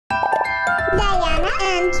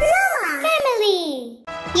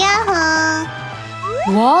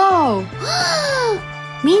わお。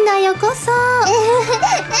みんなよこそ。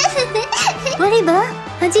オリバー、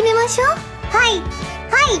始めましょう。はい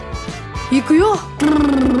はい。行くよ。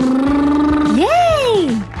イエーイ。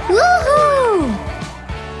ウーフ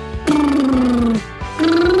ー。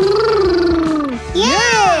イエーイ。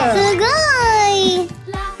すごい。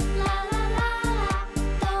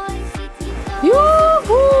ユー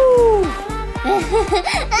フー。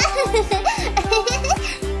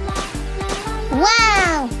わー。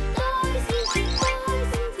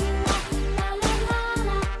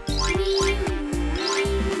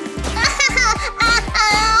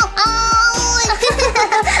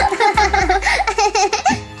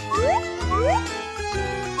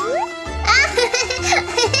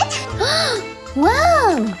わ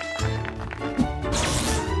お。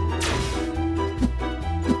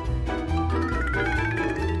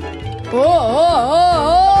おおお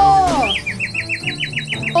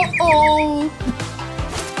おおお。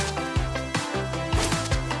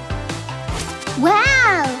わ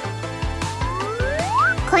ー。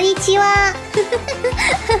こんにちは。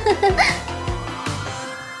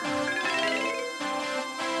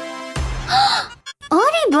オリ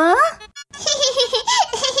バー？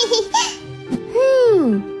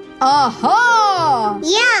あはー。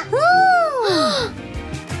いや。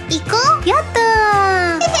行こう。やったー。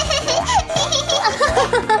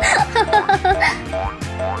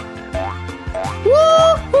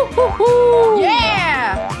イエ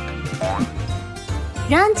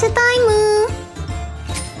ー。ランチタイム。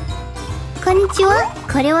こんにちは。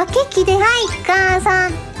これはケーキです。はい、母さ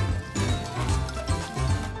ん。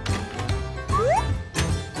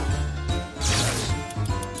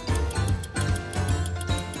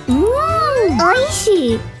おい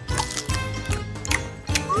しい。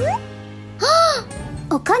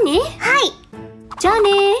お金？はい。じゃあね。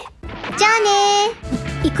じゃあね。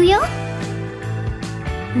行くよ。わ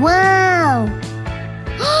ー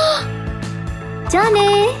お。じゃあ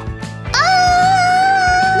ね。あ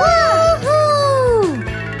ー。わ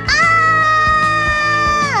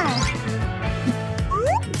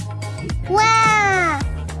ー。わー。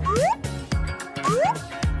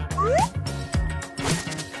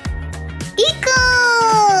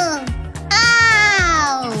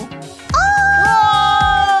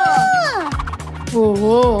おおおお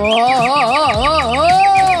お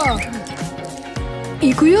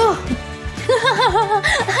行くよ。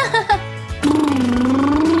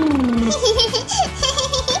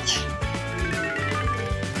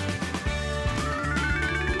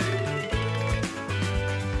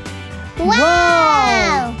わー。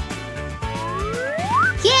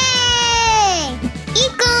イエーイ。行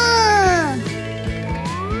く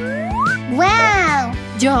ー。わー。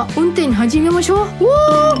じゃあ運転始めましょう。お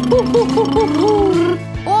ほほ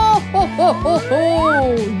ほほ。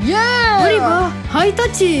イエーイ。オリバー、ハイタ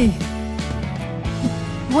ッチ。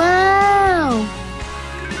わーお。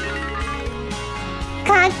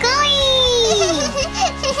かっこいい。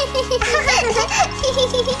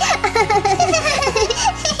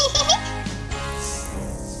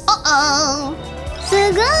おお。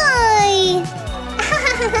すごい。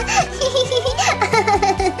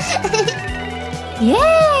イエー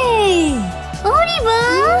イ。オリバ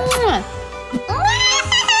ー。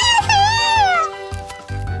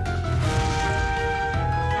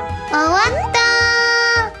終わった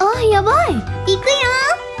あ、やばい。ー。行くよ。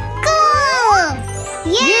ゴー。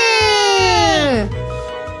イエーイ。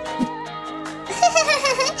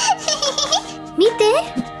見て。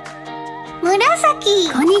紫。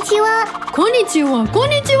こんにちは。こんにちは。こん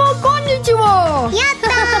にちは。こんにちは。やった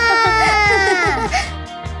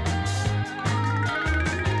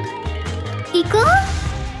ー。行こう。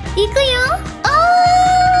行くよ。お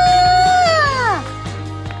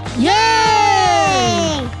ー。イエー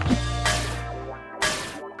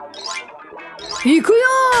イ。行くよ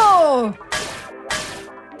ー。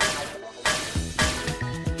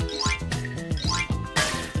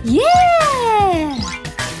イエ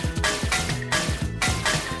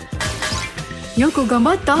ーイ。よく頑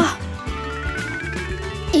張った。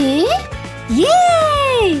イエーイ。おー。イエ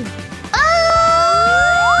ーイ。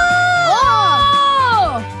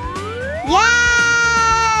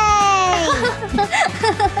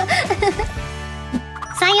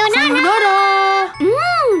さよなら。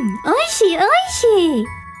おいしいおいしい。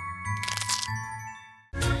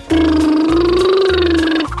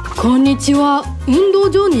こんにちは。運動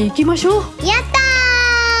場に行きましょう。やっ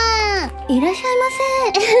たー。いらっしゃいま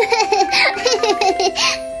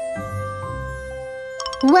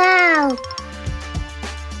せ。わー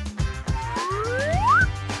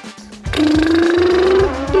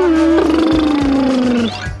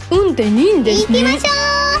お。運転いいんですね。行きましょ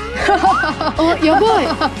う。あ、やばい。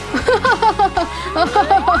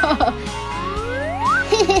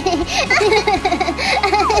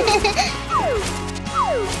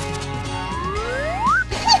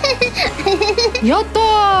やったー。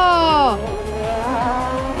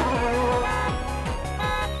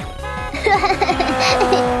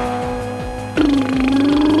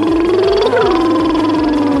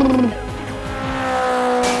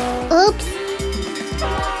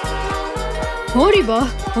オリバ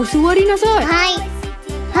ー、お座りなさい。はい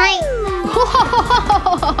はい。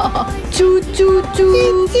チューチューチュ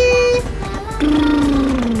ー。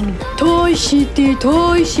大して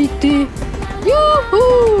大して。ヨーホ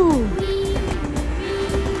ー。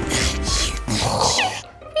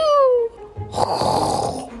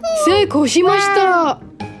成功しました。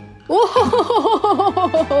おほほほ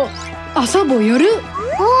ほほ。朝もやる。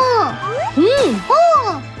うん。う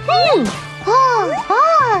ん。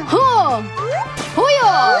ほや。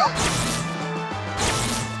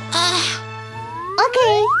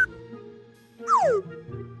Okay.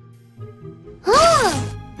 Oops.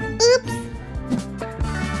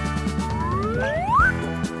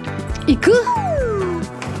 行く。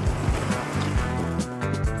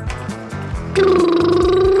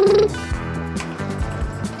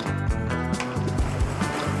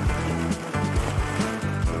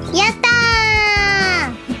やった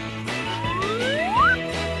ー。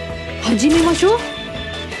始めましょう。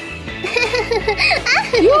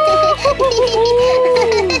イエー。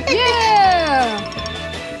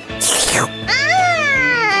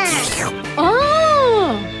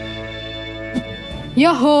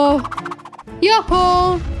ヤッホーヤッホ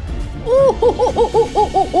ー。おほほほほ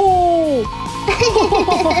ほほ。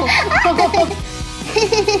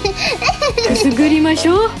くすぐりまし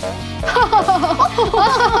ょう。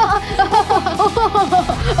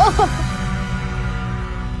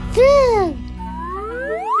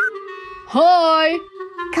はい。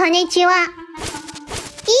こんにちは。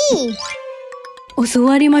いい。お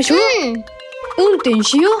座りましょう。運転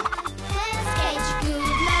しよう。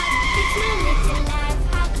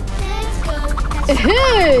えへ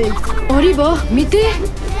い。オリバー、見て。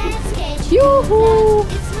ヨーホー。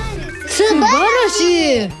素晴ら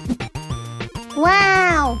しい。わ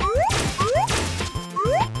ーお。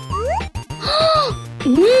う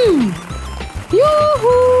ん。ヨーホ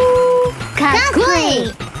ー。かっこいい。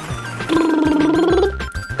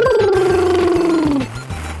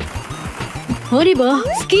オリバー、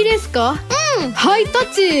好きですか？ハイタ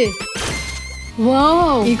ッチ。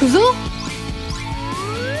わお、行くぞ。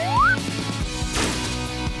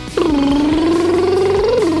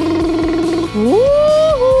おお。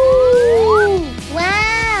わ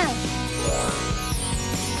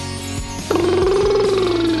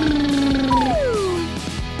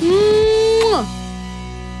ー。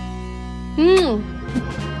うん。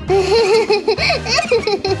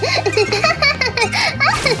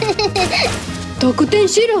得点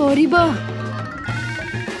しろ、オリバー。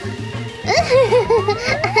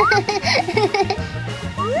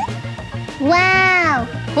わ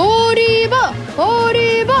オリバー、オ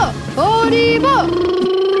リバー、オリバー。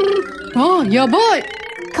あ、やばい。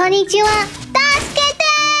こんにちは。助けて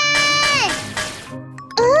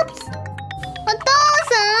ー。うっす。お父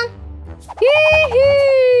さん。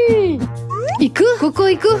行く？ここ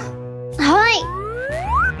行く？はい。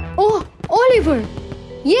お、オリバー。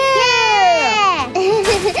イエー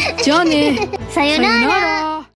イ。じゃあね。さよなら。